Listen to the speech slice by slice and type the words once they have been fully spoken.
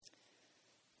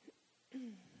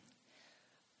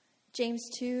James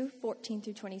 2:14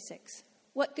 through 26.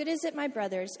 What good is it, my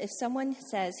brothers, if someone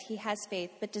says he has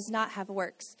faith but does not have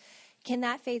works? Can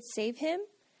that faith save him?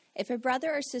 If a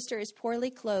brother or sister is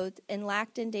poorly clothed and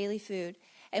lacked in daily food,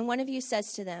 and one of you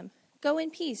says to them, "Go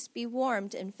in peace, be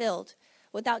warmed and filled,"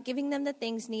 without giving them the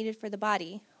things needed for the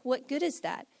body, what good is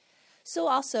that? So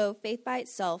also, faith by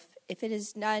itself, if it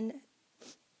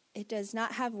does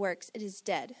not have works, it is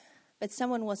dead. But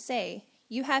someone will say,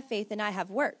 "You have faith and I have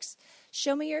works.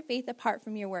 Show me your faith apart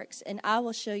from your works, and I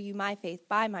will show you my faith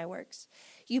by my works.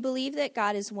 You believe that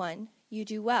God is one. You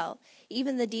do well.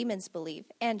 Even the demons believe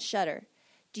and shudder.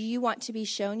 Do you want to be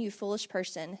shown, you foolish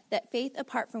person, that faith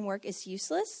apart from work is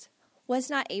useless? Was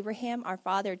not Abraham, our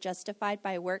father, justified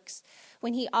by works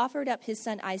when he offered up his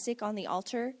son Isaac on the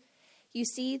altar? You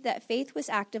see that faith was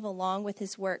active along with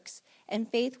his works,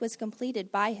 and faith was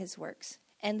completed by his works.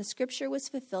 And the scripture was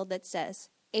fulfilled that says,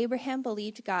 Abraham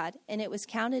believed God, and it was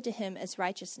counted to him as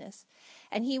righteousness,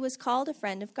 and he was called a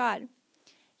friend of God.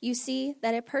 You see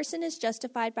that a person is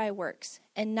justified by works,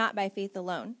 and not by faith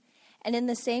alone. And in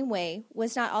the same way,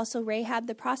 was not also Rahab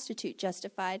the prostitute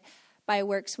justified by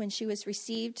works when she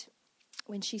received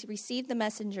the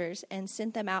messengers and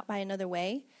sent them out by another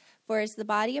way? For as the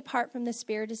body apart from the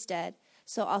spirit is dead,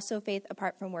 so also faith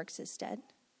apart from works is dead.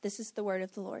 This is the word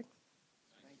of the Lord.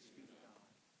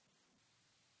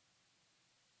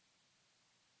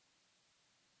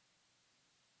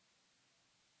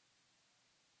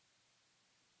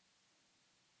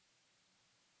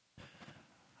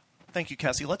 Thank you,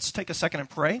 Cassie. Let's take a second and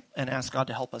pray and ask God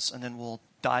to help us, and then we'll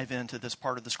dive into this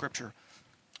part of the scripture.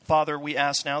 Father, we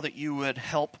ask now that you would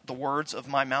help the words of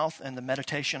my mouth and the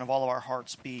meditation of all of our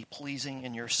hearts be pleasing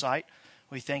in your sight.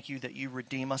 We thank you that you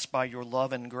redeem us by your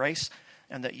love and grace,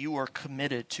 and that you are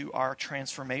committed to our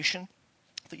transformation,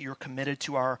 that you're committed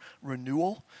to our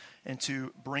renewal, and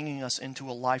to bringing us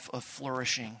into a life of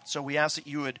flourishing. So we ask that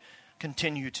you would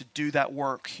continue to do that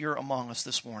work here among us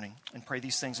this morning, and pray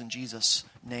these things in Jesus'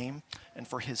 name and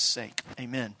for his sake.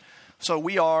 Amen. So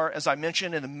we are, as I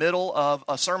mentioned, in the middle of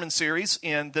a sermon series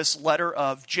in this letter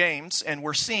of James, and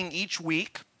we're seeing each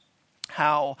week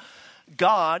how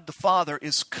God, the Father,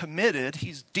 is committed,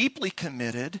 he's deeply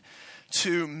committed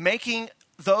to making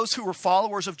those who are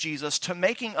followers of Jesus, to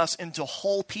making us into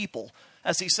whole people.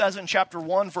 As he says in chapter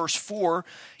 1, verse 4,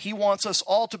 he wants us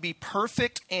all to be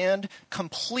perfect and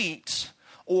complete,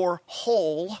 or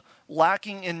whole,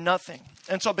 lacking in nothing.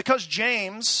 And so because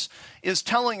James is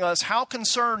telling us how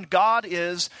concerned God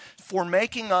is for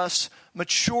making us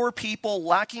mature people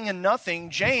lacking in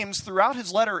nothing, James, throughout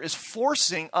his letter, is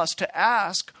forcing us to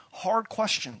ask hard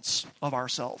questions of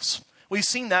ourselves. We've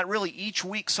seen that really each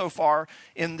week so far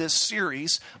in this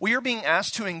series. We are being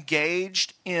asked to engage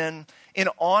in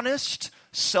honest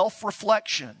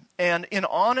self-reflection and in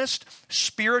honest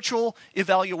spiritual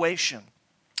evaluation.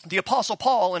 The Apostle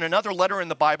Paul, in another letter in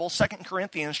the Bible, 2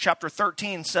 Corinthians chapter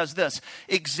 13, says this: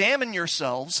 "Examine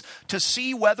yourselves to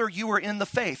see whether you are in the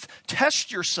faith.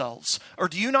 Test yourselves, or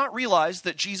do you not realize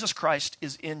that Jesus Christ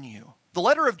is in you?" The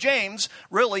letter of James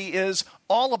really is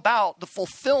all about the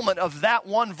fulfillment of that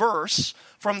one verse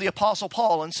from the Apostle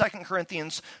Paul in 2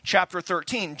 Corinthians chapter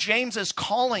 13. James is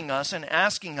calling us and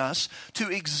asking us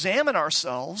to examine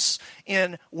ourselves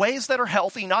in ways that are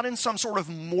healthy, not in some sort of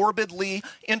morbidly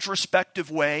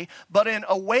introspective way, but in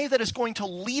a way that is going to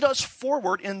lead us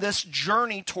forward in this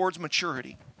journey towards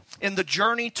maturity, in the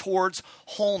journey towards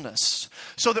wholeness,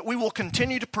 so that we will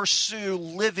continue to pursue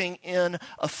living in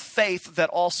a faith that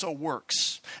also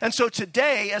works. And so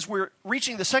today, as we're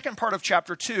reaching the second part of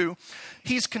chapter 2,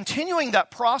 he's continuing that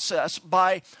process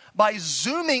by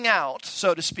zooming out,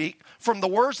 so to speak, from the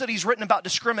words that he's written about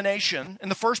discrimination in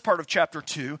the first part of chapter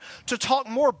 2 to talk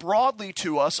more broadly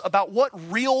to us about what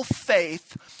real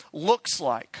faith looks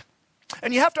like.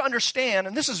 And you have to understand,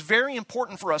 and this is very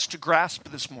important for us to grasp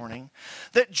this morning,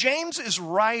 that James is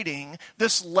writing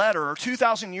this letter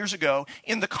 2,000 years ago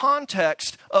in the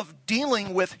context of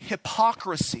dealing with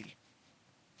hypocrisy.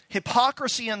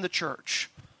 Hypocrisy in the church.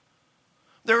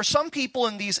 There are some people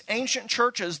in these ancient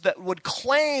churches that would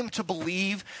claim to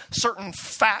believe certain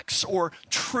facts or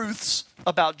truths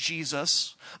about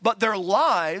Jesus, but their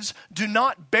lives do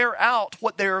not bear out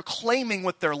what they are claiming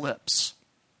with their lips.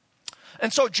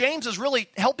 And so James is really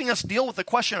helping us deal with the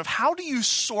question of how do you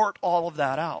sort all of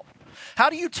that out?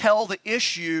 How do you tell the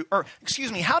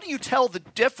how do you tell the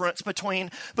difference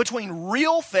between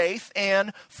real faith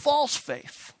and false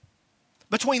faith?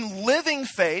 Between living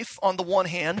faith on the one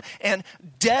hand and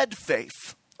dead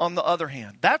faith on the other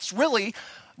hand. That's really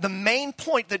the main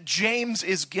point that James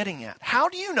is getting at. How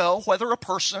do you know whether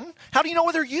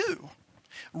you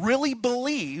really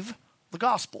believe the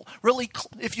gospel. Really,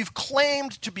 if you've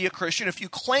claimed to be a Christian, if you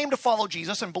claim to follow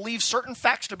Jesus and believe certain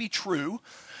facts to be true,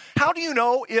 how do you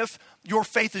know if your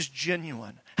faith is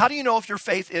genuine? How do you know if your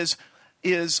faith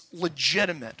is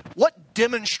legitimate? What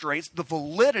demonstrates the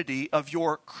validity of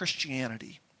your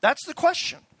Christianity? That's the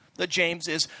question that James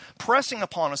is pressing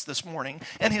upon us this morning.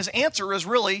 And his answer is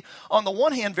really, on the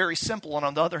one hand, very simple, and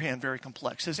on the other hand, very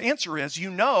complex. His answer is,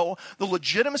 you know the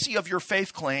legitimacy of your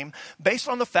faith claim based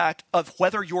on the fact of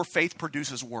whether your faith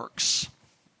produces works.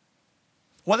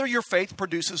 Whether your faith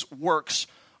produces works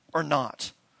or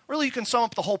not. Really, you can sum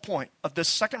up the whole point of this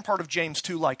second part of James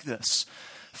 2 like this.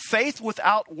 Faith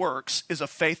without works is a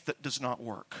faith that does not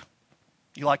work.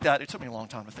 You like that? It took me a long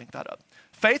time to think that up.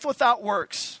 Faith without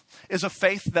works is a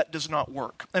faith that does not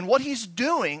work. And what he's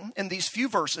doing in these few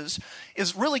verses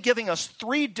is really giving us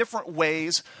three different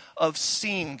ways of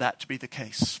seeing that to be the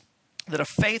case. That a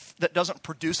faith that doesn't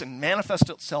produce and manifest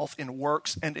itself in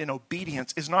works and in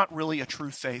obedience is not really a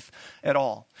true faith at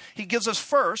all. He gives us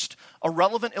first a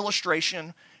relevant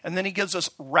illustration, and then he gives us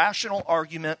rational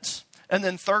arguments, and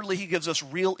then thirdly, he gives us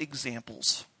real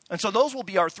examples. And so those will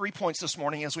be our 3 points this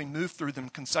morning as we move through them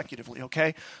consecutively,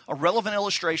 okay? A relevant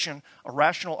illustration, a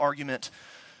rational argument,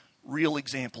 real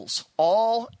examples.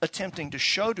 All attempting to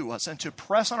show to us and to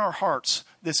press on our hearts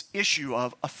this issue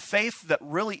of a faith that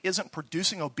really isn't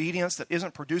producing obedience, that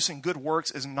isn't producing good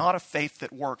works, is not a faith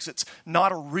that works. It's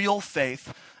not a real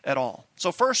faith at all.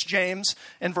 So first, James,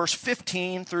 in verse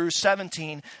 15 through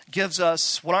 17, gives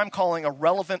us what I'm calling a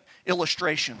relevant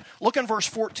illustration. Look in verse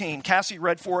 14. Cassie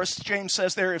read for us. James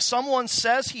says there, if someone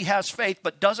says he has faith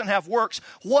but doesn't have works,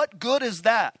 what good is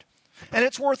that? And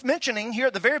it's worth mentioning here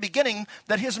at the very beginning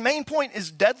that his main point is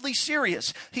deadly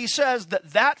serious. He says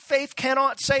that faith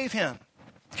cannot save him.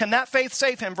 Can that faith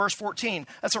save him? Verse 14.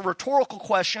 That's a rhetorical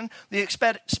question. The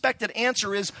expected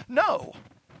answer is no.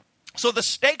 So the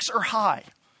stakes are high.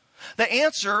 The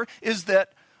answer is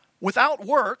that without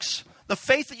works, the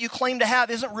faith that you claim to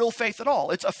have isn't real faith at all.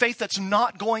 It's a faith that's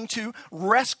not going to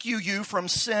rescue you from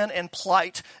sin and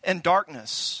plight and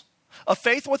darkness. A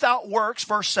faith without works,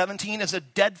 verse 17, is a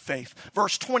dead faith.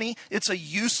 Verse 20, it's a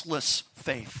useless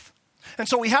faith. And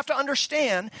so we have to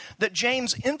understand that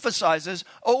James emphasizes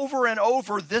over and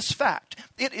over this fact.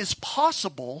 It is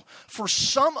possible for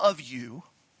some of you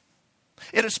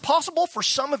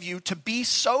to be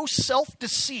so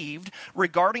self-deceived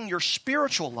regarding your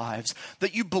spiritual lives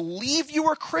that you believe you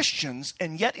are Christians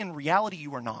and yet in reality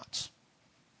you are not.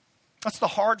 That's the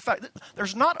hard fact.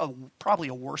 There's not probably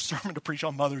a worse sermon to preach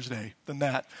on Mother's Day than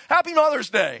that. Happy Mother's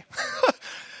Day.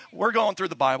 We're going through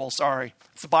the Bible. Sorry.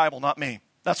 It's the Bible, not me.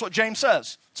 That's what James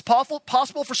says. It's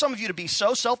possible for some of you to be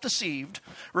so self-deceived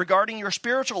regarding your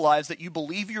spiritual lives that you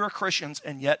believe you're Christians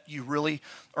and yet you really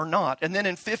are not. And then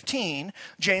in 15,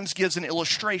 James gives an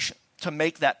illustration to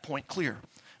make that point clear.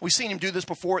 We've seen him do this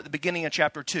before at the beginning of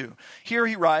chapter 2. Here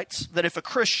he writes that if a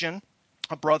Christian,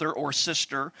 a brother or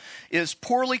sister, is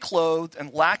poorly clothed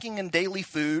and lacking in daily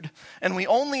food, and we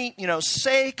only,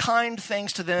 say kind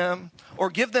things to them or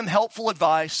give them helpful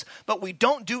advice, but we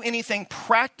don't do anything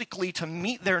practically to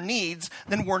meet their needs,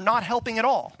 then we're not helping at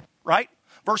all, right?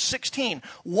 Verse 16,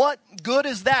 what good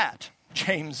is that?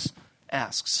 James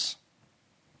asks.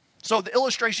 So the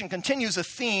illustration continues a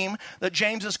theme that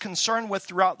James is concerned with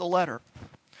throughout the letter.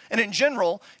 And in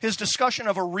general, his discussion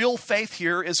of a real faith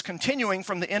here is continuing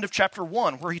from the end of chapter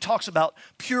 1, where he talks about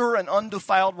pure and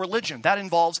undefiled religion. That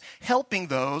involves helping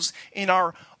those in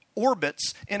our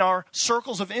orbits, in our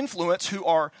circles of influence who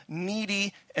are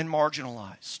needy and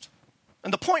marginalized.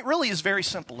 And the point really is very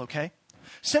simple, okay?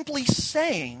 Simply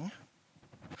saying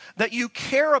that you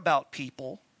care about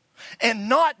people and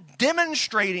not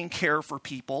demonstrating care for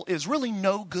people is really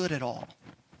no good at all.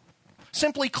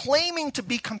 Simply claiming to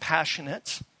be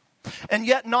compassionate and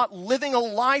yet not living a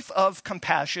life of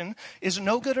compassion is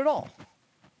no good at all.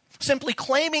 Simply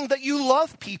claiming that you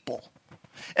love people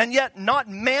and yet not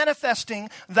manifesting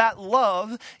that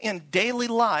love in daily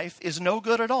life is no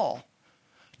good at all.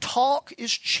 Talk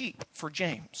is cheap for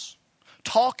James.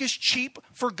 Talk is cheap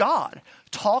for God.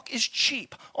 Talk is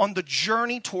cheap on the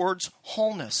journey towards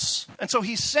wholeness. And so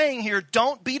he's saying here,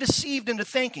 don't be deceived into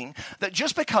thinking that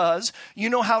just because you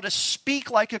know how to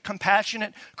speak like a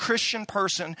compassionate Christian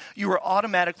person, you are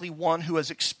automatically one who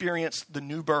has experienced the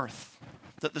new birth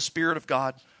that the Spirit of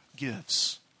God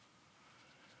gives.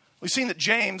 We've seen that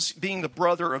James, being the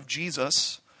brother of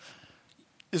Jesus,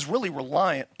 is really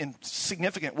reliant in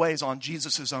significant ways on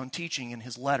Jesus' own teaching in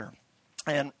his letter.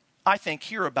 And I think,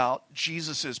 here about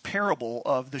Jesus' parable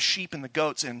of the sheep and the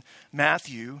goats in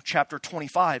Matthew chapter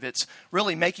 25. It's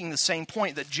really making the same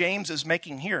point that James is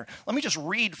making here. Let me just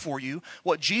read for you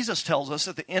what Jesus tells us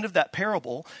at the end of that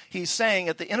parable. He's saying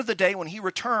at the end of the day when he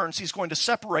returns, he's going to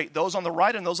separate those on the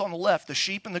right and those on the left, the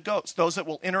sheep and the goats, those that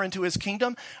will enter into his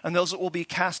kingdom and those that will be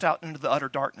cast out into the utter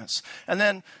darkness. And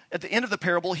then at the end of the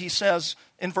parable, he says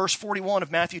in verse 41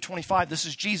 of Matthew 25, this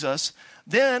is Jesus,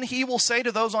 then he will say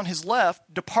to those on his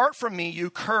left, depart from me,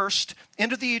 you cursed,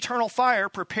 into the eternal fire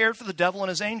prepared for the devil and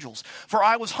his angels. For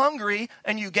I was hungry,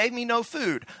 and you gave me no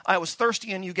food. I was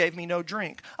thirsty, and you gave me no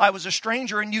drink. I was a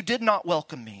stranger, and you did not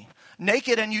welcome me.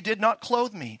 Naked, and you did not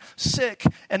clothe me. Sick,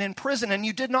 and in prison, and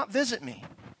you did not visit me.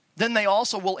 Then they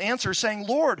also will answer, saying,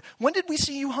 Lord, when did we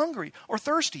see you hungry, or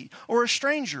thirsty, or a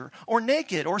stranger, or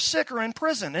naked, or sick, or in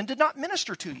prison, and did not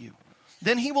minister to you?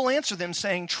 Then he will answer them,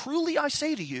 saying, truly I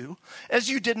say to you, as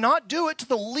you did not do it to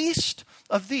the least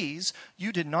of these,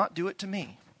 you did not do it to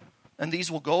me. And these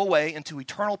will go away into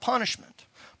eternal punishment,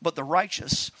 but the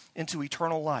righteous into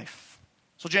eternal life.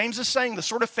 So James is saying the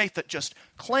sort of faith that just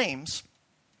claims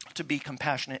to be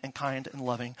compassionate and kind and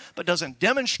loving, but doesn't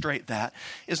demonstrate that,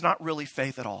 is not really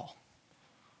faith at all.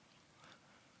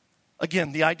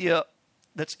 Again, the idea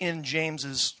that's in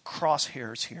James's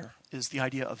crosshairs here is the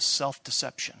idea of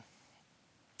self-deception.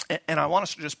 And I want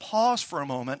us to just pause for a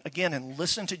moment, again, and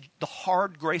listen to the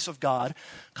hard grace of God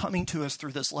coming to us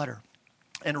through this letter.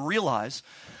 And realize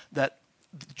that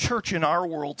the church in our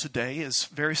world today is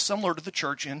very similar to the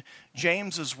church in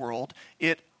James's world.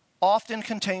 It often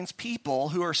contains people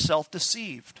who are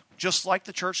self-deceived, just like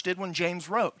the church did when James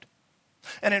wrote.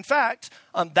 And in fact,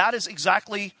 that is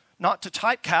exactly, not to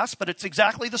typecast, but it's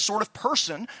exactly the sort of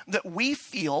person that we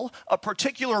feel a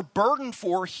particular burden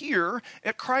for here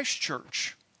at Christ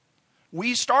Church.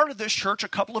 We started this church a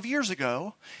couple of years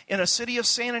ago in a city of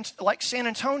like San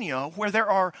Antonio, where there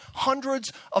are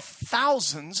hundreds of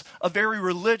thousands of very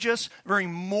religious, very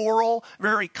moral,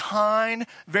 very kind,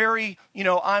 very,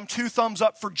 I'm 2 thumbs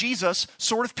up for Jesus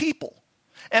sort of people.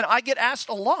 And I get asked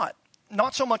a lot,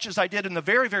 not so much as I did in the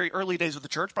very, very early days of the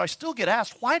church, but I still get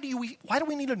asked, why do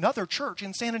we need another church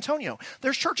in San Antonio?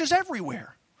 There's churches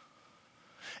everywhere.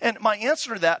 And my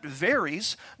answer to that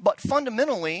varies, but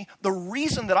fundamentally, the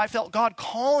reason that I felt God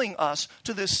calling us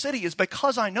to this city is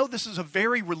because I know this is a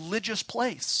very religious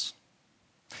place.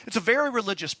 It's a very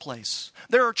religious place.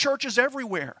 There are churches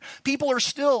everywhere. People are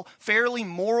still fairly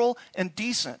moral and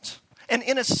decent. And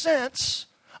in a sense,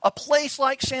 a place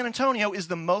like San Antonio is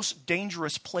the most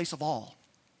dangerous place of all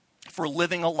for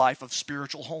living a life of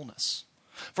spiritual wholeness,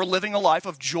 for living a life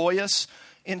of joyous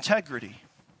integrity,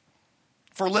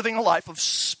 for living a life of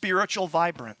spiritual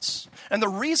vibrance. And the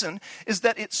reason is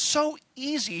that it's so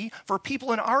easy for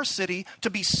people in our city to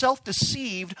be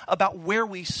self-deceived about where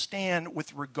we stand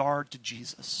with regard to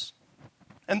Jesus.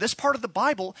 And this part of the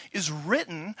Bible is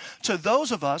written to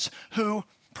those of us who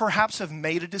perhaps have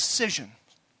made a decision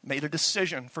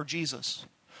for Jesus,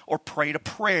 or prayed a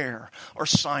prayer, or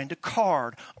signed a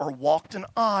card, or walked an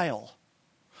aisle,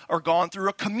 or gone through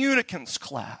a communicants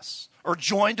class, or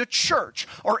joined a church,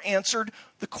 or answered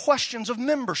the questions of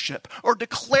membership, or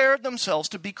declared themselves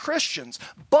to be Christians,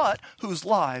 but whose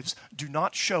lives do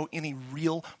not show any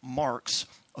real marks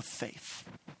of faith.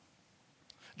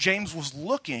 James was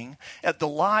looking at the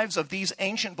lives of these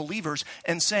ancient believers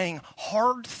and saying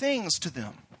hard things to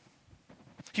them.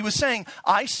 He was saying,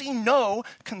 I see no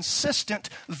consistent,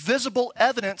 visible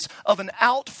evidence of an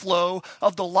outflow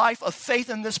of the life of faith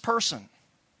in this person.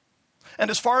 And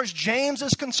as far as James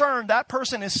is concerned, that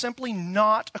person is simply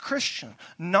not a Christian,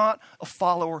 not a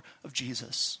follower of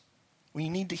Jesus. We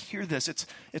need to hear this.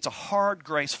 It's a hard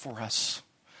grace for us.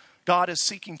 God is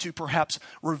seeking to perhaps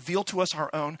reveal to us our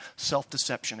own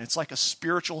self-deception. It's like a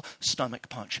spiritual stomach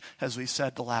punch, as we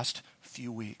said the last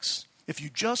few weeks. If you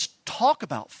just talk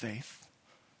about faith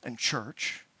and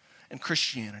church and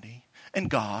Christianity and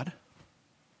God,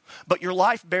 but your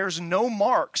life bears no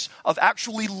marks of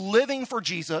actually living for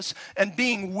Jesus and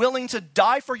being willing to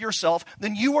die for yourself,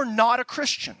 then you are not a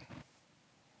Christian.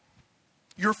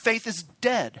 Your faith is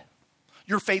dead.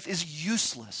 Your faith is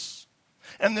useless.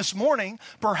 And this morning,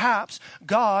 perhaps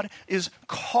God is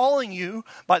calling you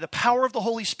by the power of the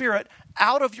Holy Spirit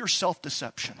out of your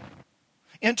self-deception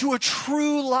into a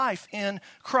true life in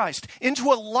Christ,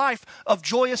 into a life of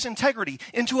joyous integrity,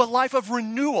 into a life of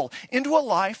renewal, into a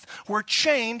life where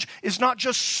change is not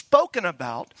just spoken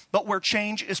about, but where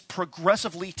change is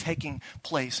progressively taking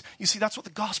place. You see, that's what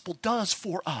the gospel does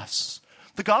for us.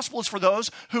 The gospel is for those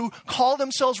who call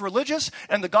themselves religious,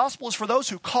 and the gospel is for those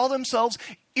who call themselves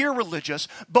irreligious.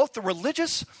 Both the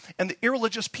religious and the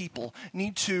irreligious people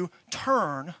need to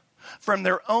turn from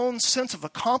their own sense of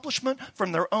accomplishment,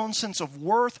 from their own sense of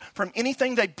worth, from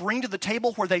anything they bring to the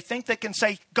table where they think they can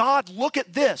say, God, look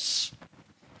at this.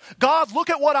 God, look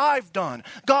at what I've done.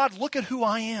 God, look at who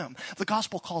I am. The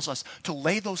gospel calls us to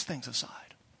lay those things aside,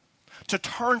 to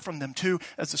turn from them, to,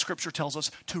 as the scripture tells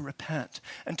us, to repent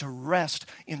and to rest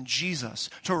in Jesus,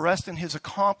 to rest in his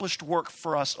accomplished work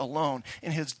for us alone,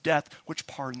 in his death which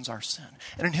pardons our sin,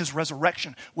 and in his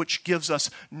resurrection which gives us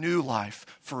new life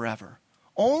forever.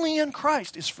 Only in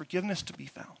Christ is forgiveness to be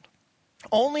found.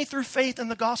 Only through faith in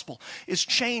the gospel is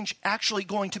change actually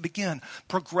going to begin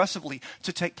progressively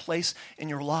to take place in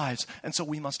your lives. And so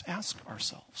we must ask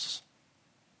ourselves.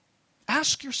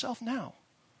 Ask yourself now,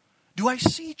 do I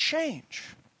see change?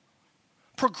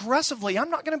 Progressively,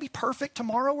 I'm not going to be perfect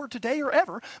tomorrow or today or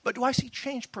ever, but do I see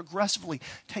change progressively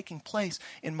taking place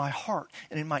in my heart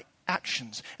and in my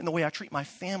actions, in the way I treat my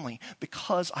family,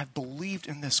 because I've believed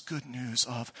in this good news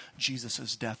of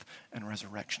Jesus' death and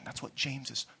resurrection? That's what James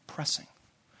is pressing,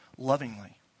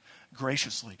 lovingly,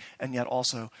 graciously, and yet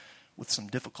also with some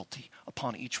difficulty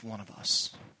upon each one of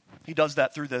us. He does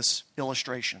that through this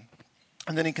illustration.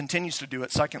 And then he continues to do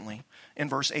it, secondly, in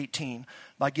verse 18,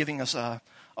 by giving us a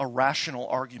rational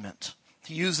argument.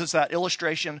 He uses that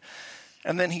illustration,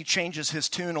 and then he changes his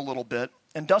tune a little bit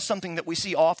and does something that we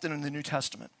see often in the New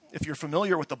Testament. If you're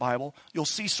familiar with the Bible, you'll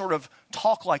see sort of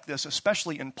talk like this,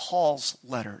 especially in Paul's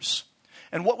letters.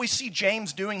 And what we see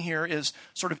James doing here is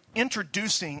sort of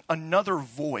introducing another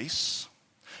voice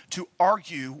to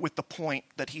argue with the point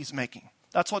that he's making.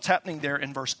 That's what's happening there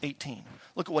in verse 18.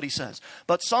 Look at what he says.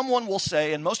 But someone will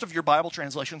say, and most of your Bible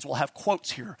translations will have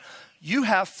quotes here, you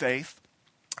have faith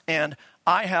and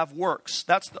I have works.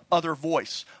 That's the other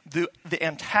voice, the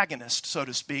antagonist, so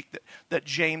to speak, that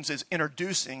James is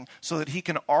introducing so that he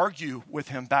can argue with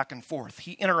him back and forth.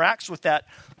 He interacts with that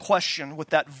question, with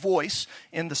that voice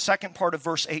in the second part of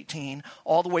verse 18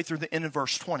 all the way through the end of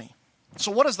verse 20.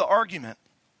 So what is the argument?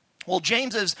 Well,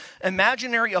 James's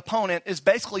imaginary opponent is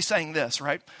basically saying this,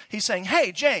 right? He's saying,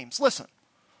 hey, James, listen,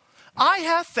 I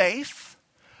have faith,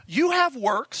 you have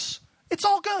works, it's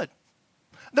all good.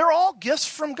 They're all gifts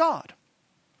from God.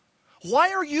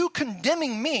 Why are you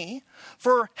condemning me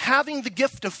for having the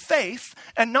gift of faith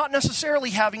and not necessarily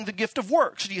having the gift of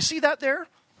works? Do you see that there?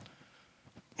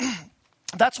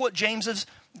 That's what James is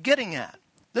getting at.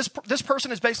 This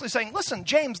person is basically saying, listen,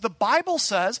 James, the Bible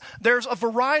says there's a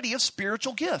variety of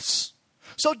spiritual gifts.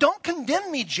 So don't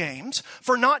condemn me, James,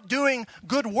 for not doing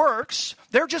good works.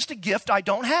 They're just a gift I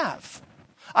don't have.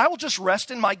 I will just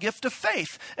rest in my gift of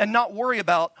faith and not worry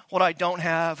about what I don't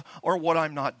have or what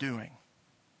I'm not doing.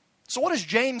 So what does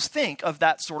James think of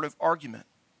that sort of argument?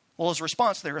 Well, his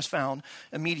response there is found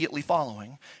immediately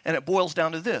following, and it boils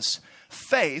down to this.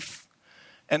 Faith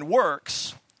and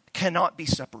works cannot be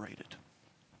separated.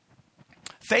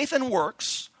 Faith and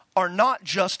works are not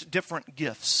just different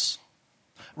gifts.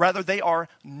 Rather, they are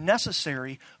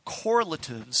necessary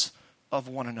correlatives of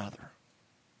one another.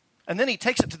 And then he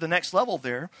takes it to the next level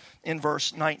there in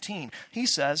verse 19. He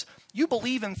says, you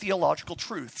believe in theological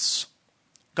truths.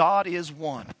 God is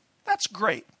one. That's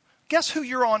great. Guess who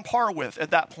you're on par with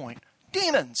at that point?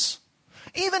 Demons.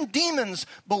 Even demons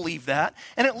believe that,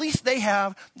 and at least they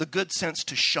have the good sense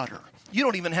to shudder. You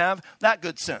don't even have that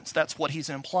good sense. That's what he's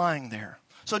implying there.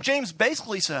 So James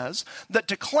basically says that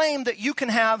to claim that you can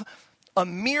have a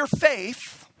mere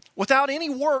faith without any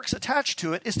works attached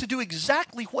to it is to do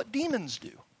exactly what demons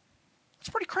do. It's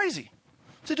pretty crazy.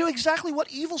 To do exactly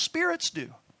what evil spirits do.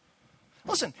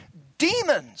 Listen,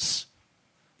 demons,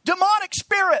 demonic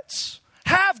spirits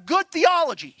have good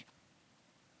theology.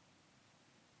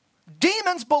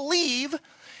 Demons believe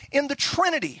in the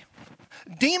Trinity.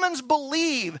 Demons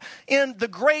believe in the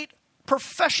great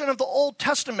profession of the Old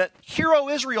Testament. Hear, O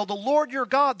Israel, the Lord your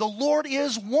God, the Lord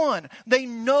is one. They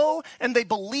know and they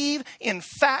believe in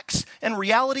facts and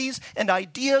realities and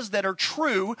ideas that are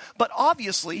true, but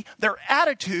obviously their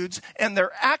attitudes and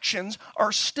their actions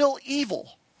are still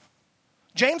evil.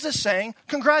 James is saying,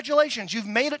 congratulations, you've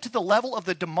made it to the level of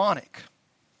the demonic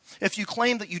if you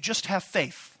claim that you just have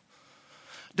faith,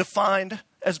 defined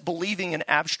as believing in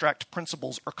abstract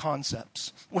principles or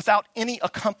concepts without any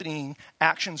accompanying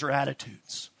actions or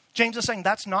attitudes. James is saying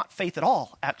that's not faith at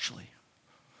all, actually.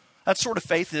 That sort of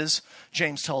faith is,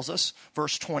 James tells us,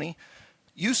 verse 20,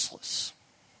 useless.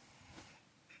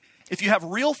 If you have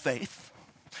real faith,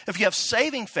 if you have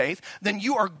saving faith, then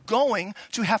you are going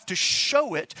to have to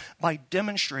show it by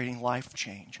demonstrating life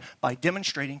change, by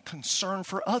demonstrating concern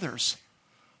for others,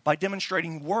 by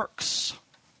demonstrating works.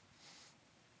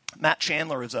 Matt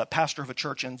Chandler is a pastor of a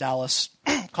church in Dallas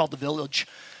called The Village.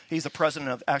 He's the president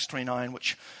of Acts 29,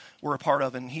 which we're a part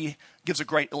of, and he gives a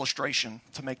great illustration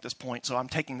to make this point. So I'm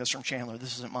taking this from Chandler.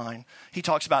 This isn't mine. He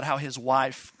talks about how his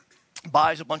wife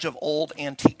buys a bunch of old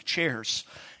antique chairs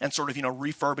and sort of,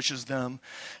 refurbishes them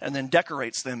and then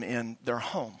decorates them in their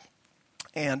home.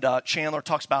 And Chandler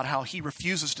talks about how he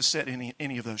refuses to sit in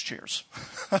any of those chairs.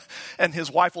 And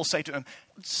his wife will say to him,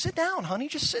 "Sit down, honey.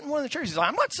 Just sit in one of the chairs." He's like,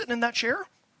 "I'm not sitting in that chair.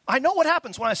 I know what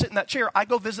happens when I sit in that chair. I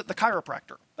go visit the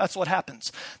chiropractor. That's what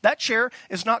happens. That chair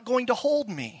is not going to hold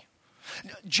me."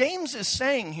 James is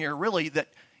saying here really that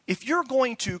if you're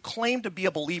going to claim to be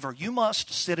a believer, you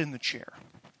must sit in the chair.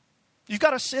 You've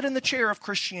got to sit in the chair of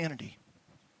Christianity.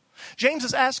 James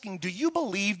is asking, do you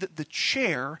believe that the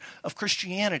chair of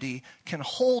Christianity can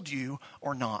hold you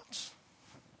or not?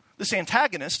 This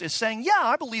antagonist is saying, yeah,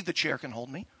 I believe the chair can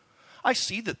hold me. I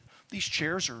see that these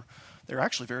chairs they're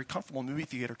actually very comfortable movie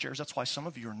theater chairs. That's why some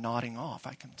of you are nodding off,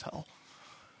 I can tell.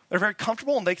 They're very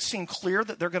comfortable and they seem clear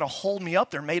that they're going to hold me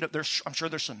up. They're made of, I'm sure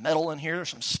there's some metal in here, there's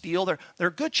some steel. They're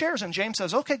good chairs. And James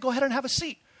says, okay, go ahead and have a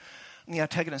seat. And the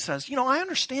antagonist says, I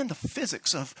understand the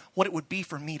physics of what it would be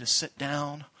for me to sit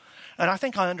down. And I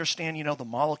think I understand, the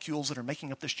molecules that are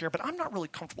making up this chair, but I'm not really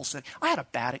comfortable sitting. I had a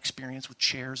bad experience with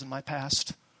chairs in my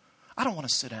past. I don't want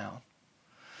to sit down.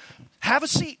 Have a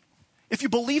seat. If you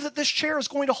believe that this chair is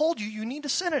going to hold you, you need to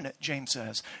sit in it, James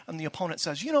says. And the opponent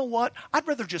says, you know what? I'd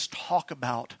rather just talk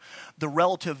about the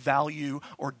relative value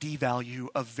or devalue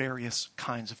of various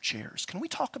kinds of chairs. Can we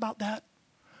talk about that?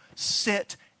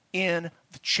 Sit in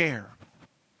the chair.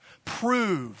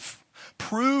 Prove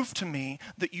to me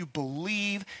that you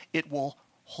believe it will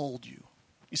hold you.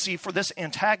 You see, for this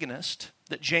antagonist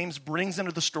that James brings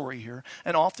into the story here,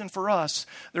 and often for us,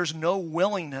 there's no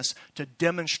willingness to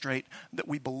demonstrate that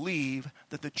we believe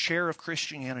that the chair of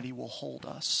Christianity will hold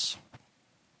us.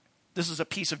 This is a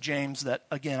piece of James that,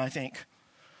 again, I think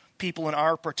people in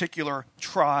our particular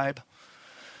tribe,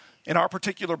 in our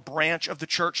particular branch of the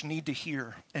church need to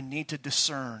hear and need to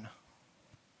discern.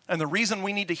 And the reason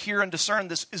we need to hear and discern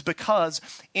this is because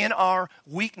in our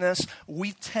weakness,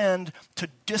 we tend to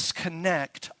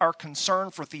disconnect our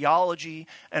concern for theology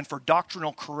and for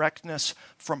doctrinal correctness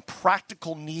from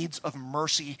practical needs of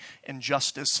mercy and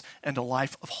justice and a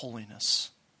life of holiness.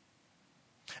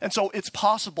 And so it's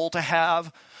possible to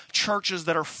have churches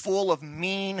that are full of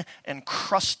mean and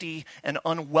crusty and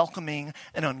unwelcoming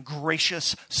and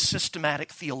ungracious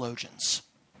systematic theologians.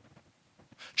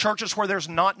 Churches where there's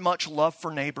not much love for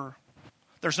neighbor.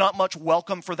 There's not much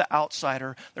welcome for the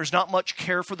outsider. There's not much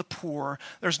care for the poor.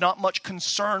 There's not much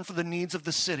concern for the needs of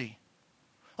the city.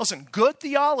 Listen, good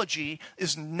theology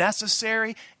is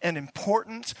necessary and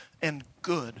important and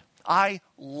good. I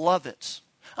love it.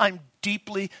 I'm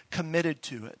deeply committed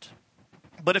to it.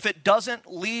 But if it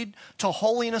doesn't lead to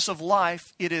holiness of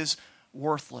life, it is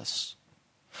worthless.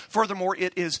 Furthermore,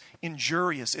 it is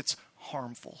injurious. It's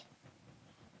harmful.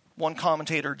 One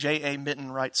commentator, J.A.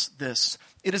 Mitten, writes this: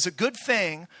 "It is a good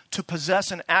thing to possess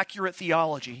an accurate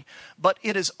theology, but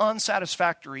it is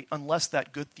unsatisfactory unless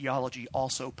that good theology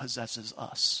also possesses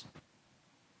us."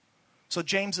 So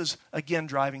James is again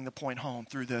driving the point home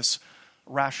through this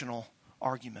rational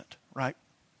argument, right?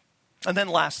 And then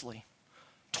lastly,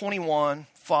 21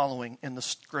 following in the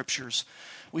scriptures,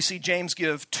 we see James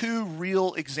give two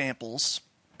real examples,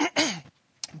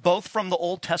 both from the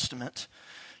Old Testament,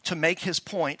 to make his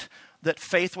point that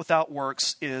faith without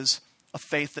works is a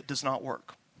faith that does not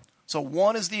work. So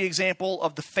one is the example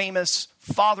of the famous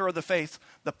father of the faith,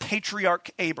 the patriarch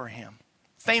Abraham,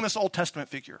 famous Old Testament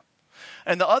figure.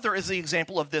 And the other is the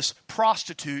example of this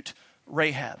prostitute,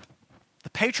 Rahab.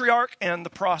 The patriarch and the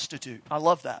prostitute. I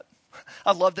love that.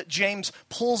 I love that James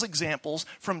pulls examples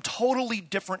from totally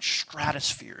different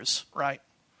stratospheres, right?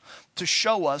 To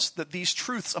show us that these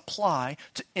truths apply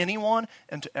to anyone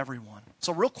and to everyone.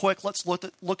 So real quick, let's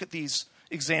look at these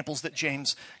examples that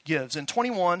James gives. In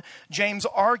 21, James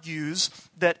argues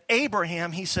that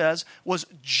Abraham, he says, was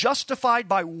justified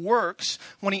by works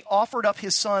when he offered up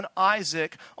his son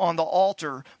Isaac on the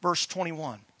altar, verse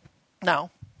 21.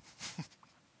 Now,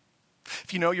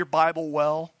 if you know your Bible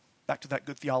well, back to that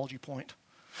good theology point,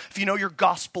 if you know your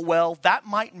gospel well, that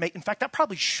might make, in fact, that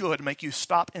probably should make you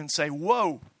stop and say,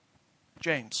 whoa,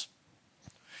 James.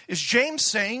 Is James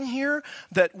saying here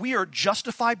that we are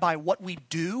justified by what we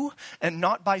do and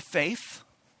not by faith?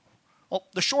 Well,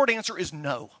 the short answer is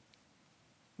no.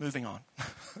 Moving on.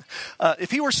 If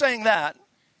he were saying that,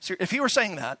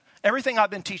 everything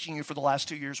I've been teaching you for the last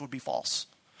 2 years would be false.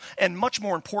 And much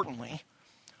more importantly,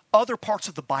 other parts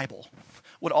of the Bible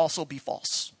would also be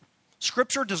false.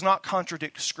 Scripture does not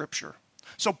contradict Scripture.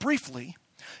 So briefly,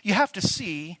 you have to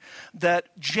see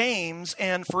that James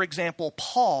and, for example,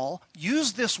 Paul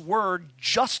use this word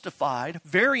justified,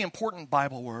 very important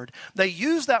Bible word. They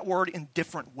use that word in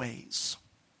different ways.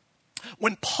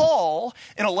 When Paul,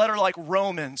 in a letter like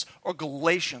Romans or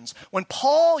Galatians, when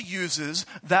Paul uses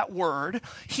that word,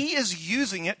 he is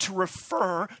using it to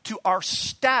refer to our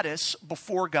status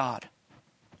before God.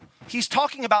 He's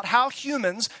talking about how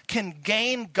humans can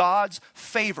gain God's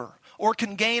favor or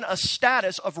can gain a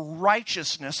status of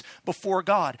righteousness before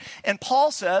God. And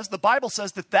Paul says, the Bible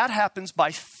says that happens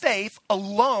by faith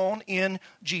alone in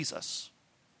Jesus.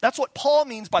 That's what Paul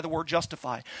means by the word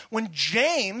justify. When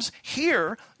James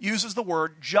here uses the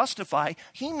word justify,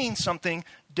 he means something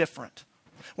different.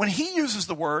 When he uses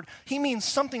the word, he means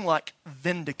something like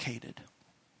vindicated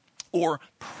or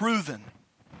proven.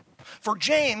 For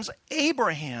James,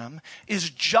 Abraham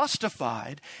is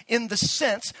justified in the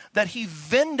sense that he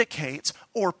vindicates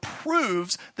or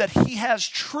proves that he has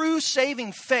true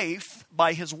saving faith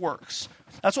by his works.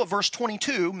 That's what verse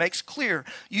 22 makes clear.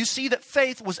 You see that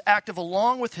faith was active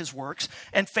along with his works,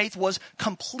 and faith was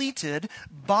completed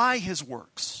by his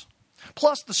works.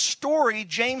 Plus, the story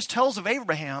James tells of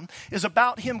Abraham is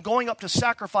about him going up to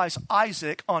sacrifice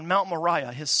Isaac on Mount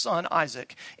Moriah, his son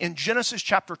Isaac, in Genesis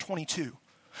chapter 22.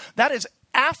 That is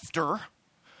after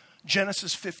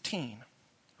Genesis 15,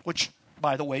 which,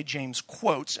 by the way, James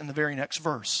quotes in the very next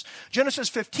verse. Genesis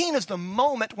 15 is the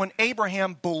moment when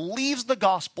Abraham believes the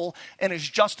gospel and is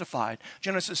justified.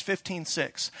 Genesis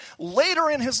 15:6. Later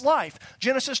in his life,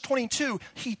 Genesis 22,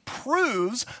 he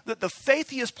proves that the faith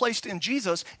he has placed in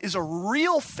Jesus is a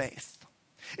real faith,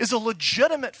 is a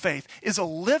legitimate faith, is a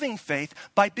living faith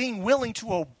by being willing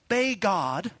to obey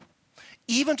God,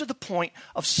 even to the point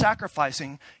of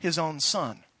sacrificing his own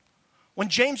son. When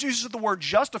James uses the word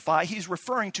justify, he's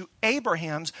referring to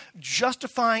Abraham's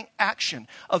justifying action,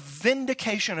 a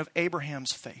vindication of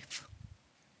Abraham's faith.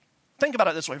 Think about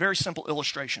it this way, very simple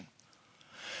illustration.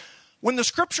 When the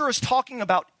scripture is talking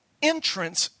about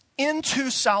entrance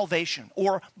into salvation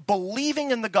or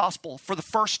believing in the gospel for the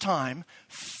first time,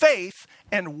 faith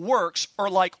and works are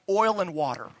like oil and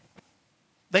water.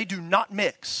 They do not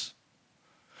mix.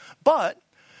 But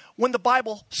when the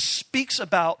Bible speaks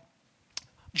about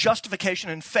justification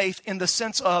and faith in the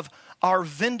sense of our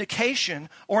vindication,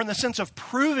 or in the sense of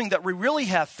proving that we really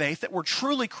have faith, that we're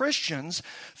truly Christians,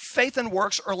 faith and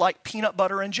works are like peanut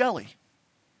butter and jelly.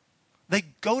 They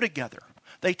go together.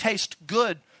 They taste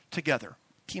good together.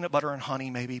 Peanut butter and honey,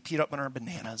 maybe. Peanut butter and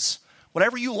bananas.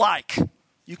 Whatever you like.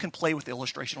 You can play with the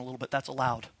illustration a little bit. That's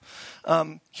allowed.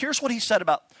 Here's what he said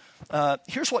about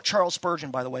here's what Charles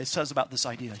Spurgeon, by the way, says about this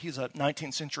idea. He's a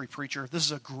 19th century preacher. This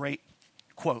is a great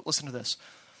quote. Listen to this.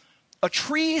 A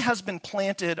tree has been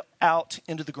planted out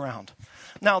into the ground.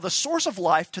 Now, the source of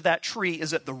life to that tree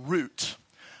is at the root,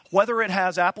 whether it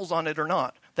has apples on it or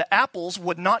not. The apples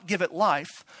would not give it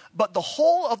life, but the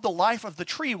whole of the life of the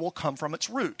tree will come from its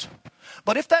root.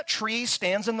 But if that tree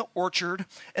stands in the orchard,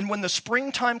 and when the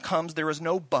springtime comes, there is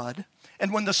no bud,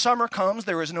 and when the summer comes,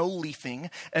 there is no leafing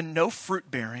and no fruit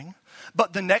bearing,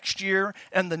 but the next year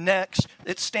and the next,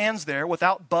 it stands there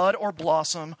without bud or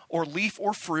blossom or leaf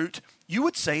or fruit, you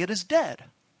would say it is dead.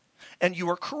 And you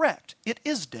are correct. It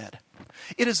is dead.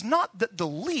 It is not that the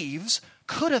leaves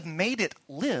could have made it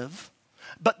live,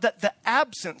 but that the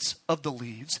absence of the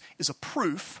leaves is a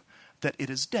proof that it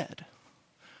is dead.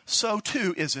 So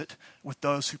too is it with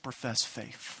those who profess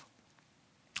faith.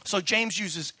 So James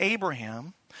uses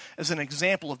Abraham as an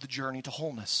example of the journey to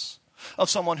wholeness, of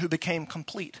someone who became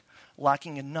complete,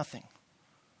 lacking in nothing.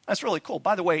 That's really cool.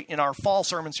 By the way, in our fall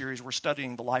sermon series, we're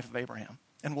studying the life of Abraham.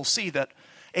 And we'll see that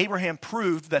Abraham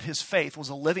proved that his faith was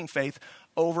a living faith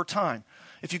over time.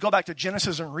 If you go back to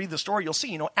Genesis and read the story, you'll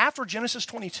see, after Genesis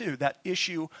 22, that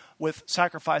issue with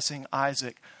sacrificing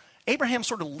Isaac, Abraham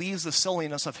sort of leaves the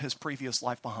silliness of his previous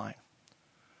life behind.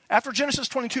 After Genesis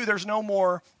 22, there's no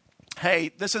more,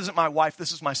 hey, this isn't my wife,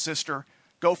 this is my sister.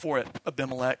 Go for it,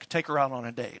 Abimelech. Take her out on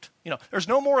a date. There's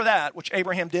no more of that, which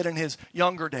Abraham did in his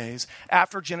younger days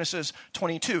after Genesis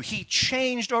 22. He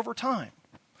changed over time.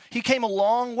 He came a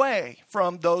long way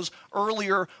from those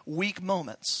earlier weak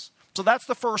moments. So that's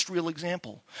the first real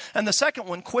example. And the second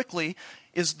one, quickly,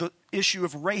 is the issue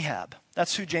of Rahab.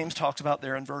 That's who James talks about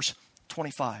there in verse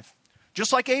 25.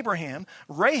 Just like Abraham,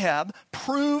 Rahab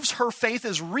proves her faith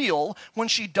is real when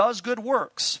she does good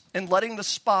works in letting the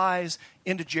spies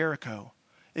into Jericho.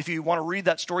 If you want to read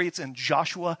that story, it's in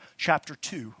Joshua chapter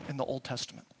 2 in the Old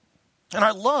Testament. And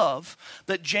I love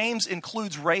that James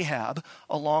includes Rahab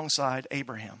alongside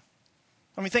Abraham.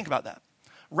 I mean, think about that.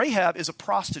 Rahab is a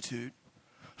prostitute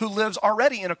who lives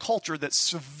already in a culture that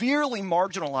severely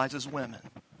marginalizes women.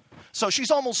 So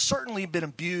she's almost certainly been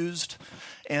abused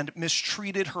and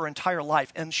mistreated her entire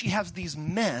life. And she has these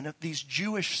men, these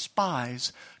Jewish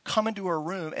spies, come into her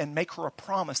room and make her a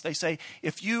promise. They say,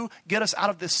 if you get us out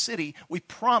of this city, we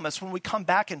promise when we come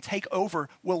back and take over,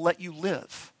 we'll let you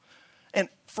live. And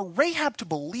for Rahab to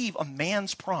believe a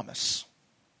man's promise,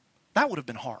 that would have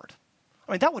been hard.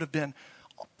 I mean, that would have been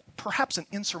perhaps an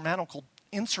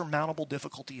insurmountable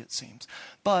difficulty, it seems.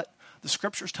 But the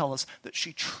scriptures tell us that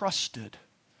she trusted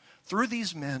through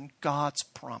these men God's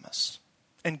promise.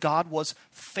 And God was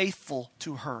faithful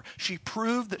to her. She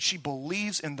proved that she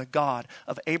believes in the God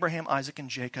of Abraham, Isaac, and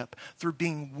Jacob through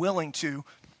being willing to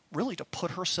really to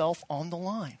put herself on the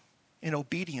line in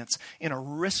obedience, in a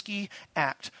risky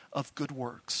act of good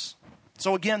works.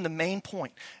 So again, the main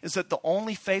point is that the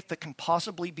only faith that can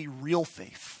possibly be real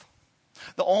faith,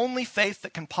 the only faith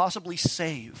that can possibly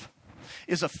save,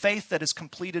 is a faith that is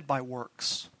completed by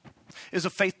works, is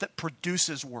a faith that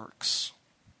produces works.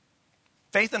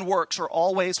 Faith and works are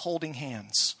always holding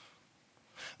hands.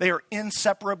 They are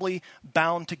inseparably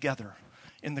bound together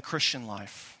in the Christian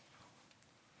life.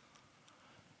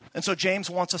 And so James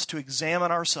wants us to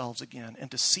examine ourselves again and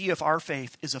to see if our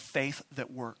faith is a faith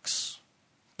that works.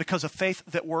 Because a faith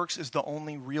that works is the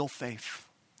only real faith.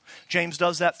 James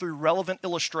does that through relevant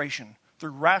illustration,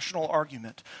 through rational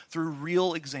argument, through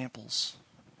real examples.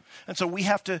 And so we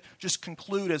have to just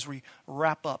conclude as we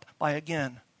wrap up by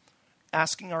again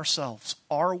asking ourselves,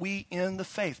 are we in the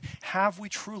faith? Have we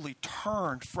truly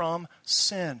turned from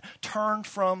sin, turned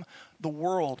from the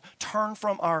world, turned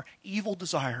from our evil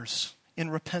desires in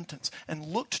repentance, and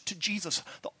looked to Jesus,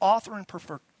 the author and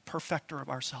perfecter of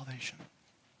our salvation?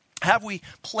 Have we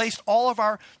placed all of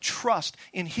our trust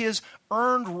in his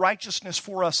earned righteousness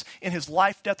for us in his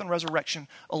life, death, and resurrection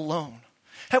alone?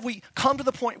 Have we come to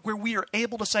the point where we are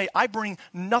able to say, I bring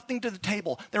nothing to the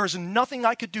table. There is nothing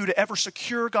I could do to ever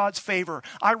secure God's favor.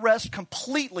 I rest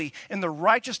completely in the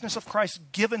righteousness of Christ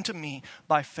given to me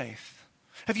by faith.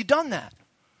 Have you done that?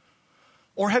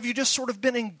 Or have you just sort of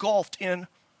been engulfed in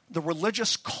the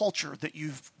religious culture that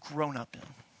you've grown up in?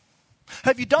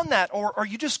 Have you done that, or are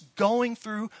you just going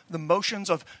through the motions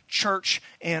of church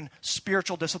and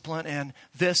spiritual discipline and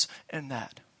this and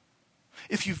that?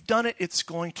 If you've done it, it's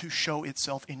going to show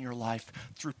itself in your life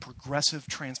through progressive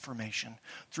transformation,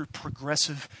 through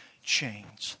progressive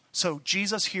change. So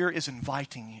Jesus here is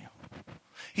inviting you.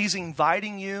 He's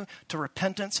inviting you to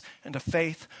repentance and to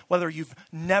faith, whether you've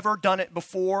never done it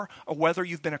before or whether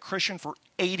you've been a Christian for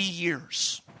 80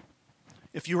 years.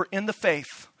 If you are in the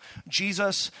faith,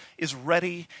 Jesus is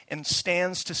ready and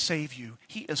stands to save you.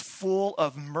 He is full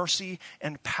of mercy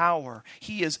and power.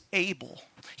 He is able.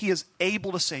 He is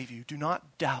able to save you. Do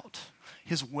not doubt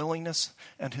his willingness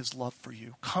and his love for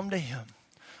you. Come to him.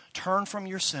 Turn from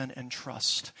your sin and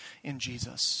trust in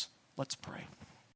Jesus. Let's pray.